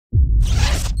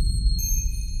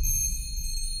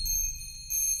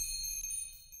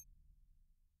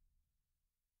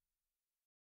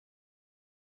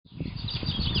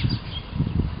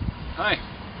Hi,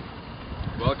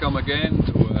 welcome again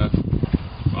to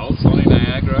sunny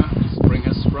Niagara. Spring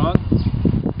has sprung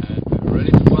and we're ready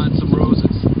to plant some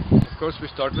roses. Of course we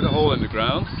start with a hole in the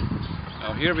ground.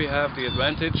 Now here we have the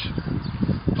advantage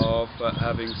of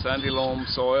having sandy loam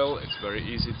soil. It's very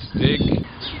easy to dig.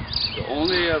 The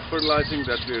only fertilizing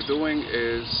that we're doing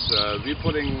is we're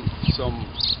putting some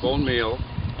bone meal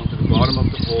onto the bottom of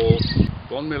the hole.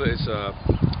 Bone meal is a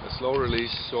slow release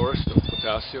source of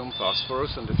potassium,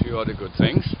 phosphorus and a few other good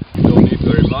things. You don't need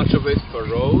very much of it per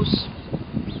rose.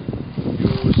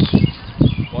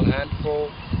 Use one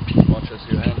handful, as much as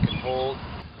your hand can hold.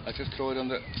 I just throw it on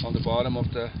the bottom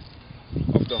of the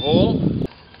hole.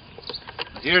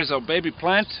 Here's our baby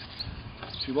plant.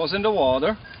 She was in the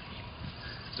water.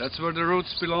 That's where the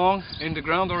roots belong, in the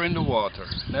ground or in the water,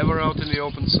 never out in the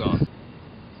open sun.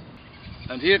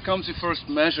 And here comes the first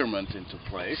measurement into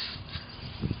place,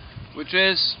 which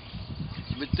is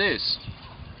with this,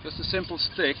 just a simple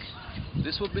stick.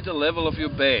 This would be the level of your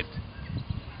bed.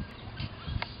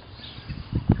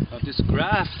 Now this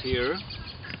graft here,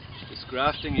 this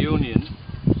grafting union,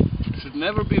 should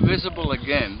never be visible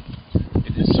again.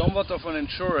 It is somewhat of an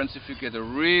insurance if you get a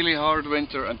really hard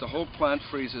winter and the whole plant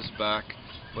freezes back.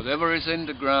 Whatever is in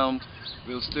the ground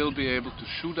will still be able to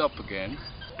shoot up again.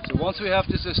 So once we have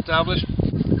this established,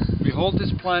 we hold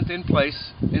this plant in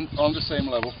place on the same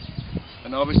level.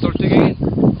 And now we start digging in.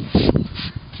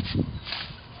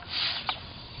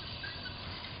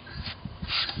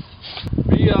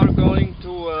 We are going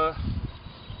to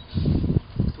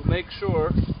make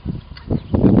sure that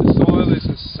the soil is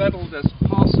as settled as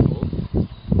possible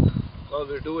while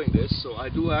we're doing this. So I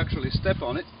do actually step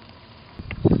on it.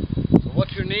 So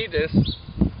what you need is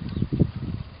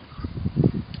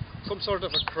some sort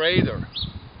of a crater.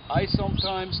 I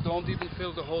sometimes don't even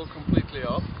fill the hole completely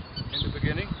up in the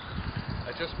beginning.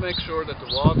 I just make sure that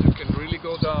the water can really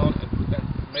go down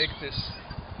and make this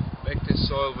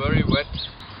soil very wet.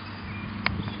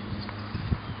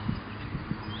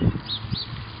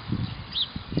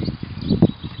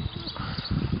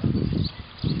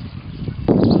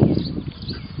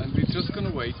 And we're just going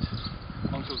to wait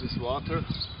until this water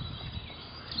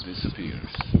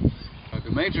disappears.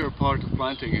 The major part of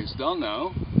planting is done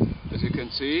now. As you can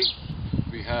see,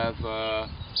 we have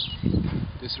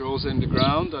this rose in the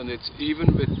ground, and it's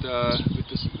even with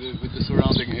the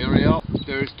surrounding area.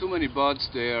 There is too many buds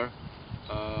there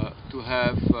to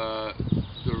have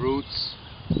the roots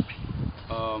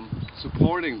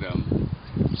supporting them.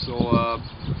 So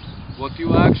what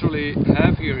you actually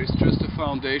have here is just a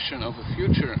foundation of a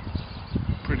future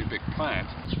pretty big plant.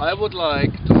 I would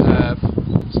like to have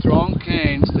strong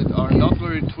canes that are not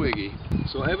very twiggy.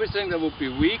 So everything that would be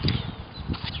weak,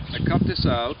 I cut this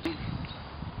out.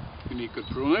 You need good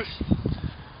pruners,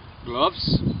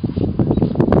 gloves,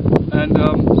 and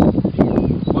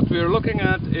what we are looking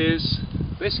at is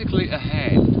basically a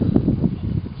hand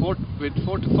with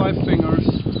 4 to 5 fingers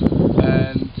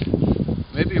and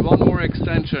maybe one more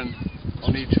extension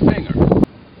on each finger.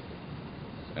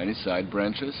 Any side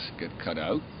branches get cut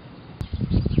out,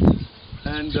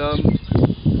 and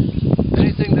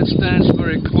anything that stands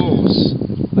very close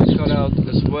I cut out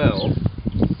as well.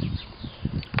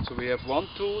 So we have 1,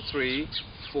 2, 3,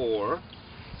 4,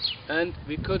 and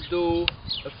we could do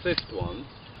a 5th one.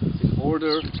 In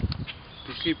order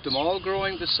to keep them all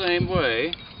growing the same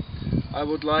way, I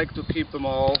would like to keep them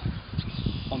all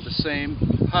on the same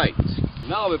height.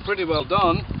 Now we're pretty well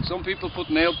done. Some people put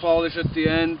nail polish at the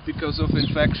end because of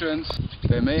infections.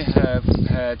 They may have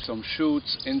had some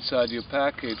shoots inside your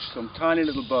package, some tiny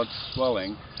little buds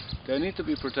swelling. They need to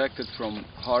be protected from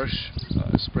harsh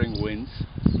spring winds.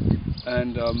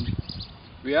 And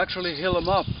we actually hill them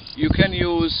up. You can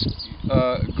use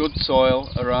good soil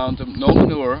around them, no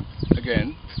manure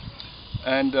again,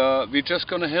 and we're just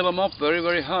going to hill them up very,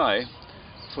 very high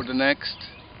for the next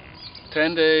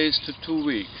 10 days to 2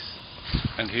 weeks.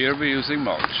 And here we're using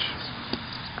mulch.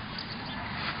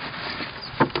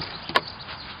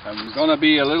 I'm going to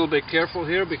be a little bit careful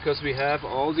here because we have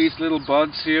all these little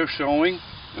buds here showing,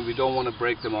 and we don't want to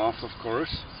break them off, of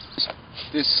course.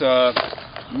 This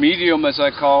medium, as I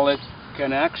call it,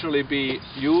 can actually be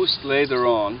used later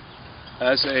on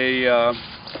as a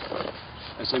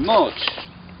mulch,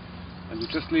 and we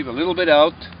just leave a little bit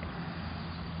out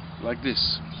like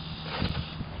this.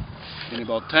 In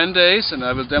about 10 days, and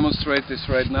I will demonstrate this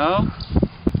right now,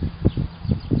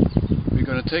 we're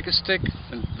going to take a stick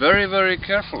and very, very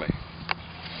carefully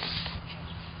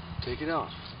take it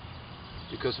off,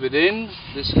 because within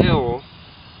this hill,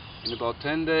 in about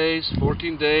 10 days,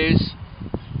 14 days,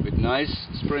 with nice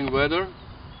spring weather,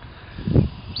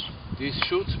 these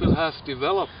shoots will have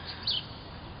developed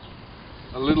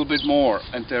a little bit more,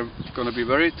 and they're going to be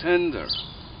very tender.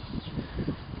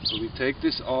 So we take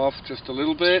this off just a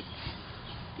little bit,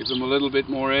 give them a little bit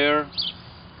more air,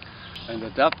 and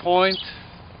at that point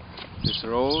this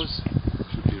rose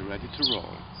should be ready to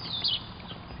roll.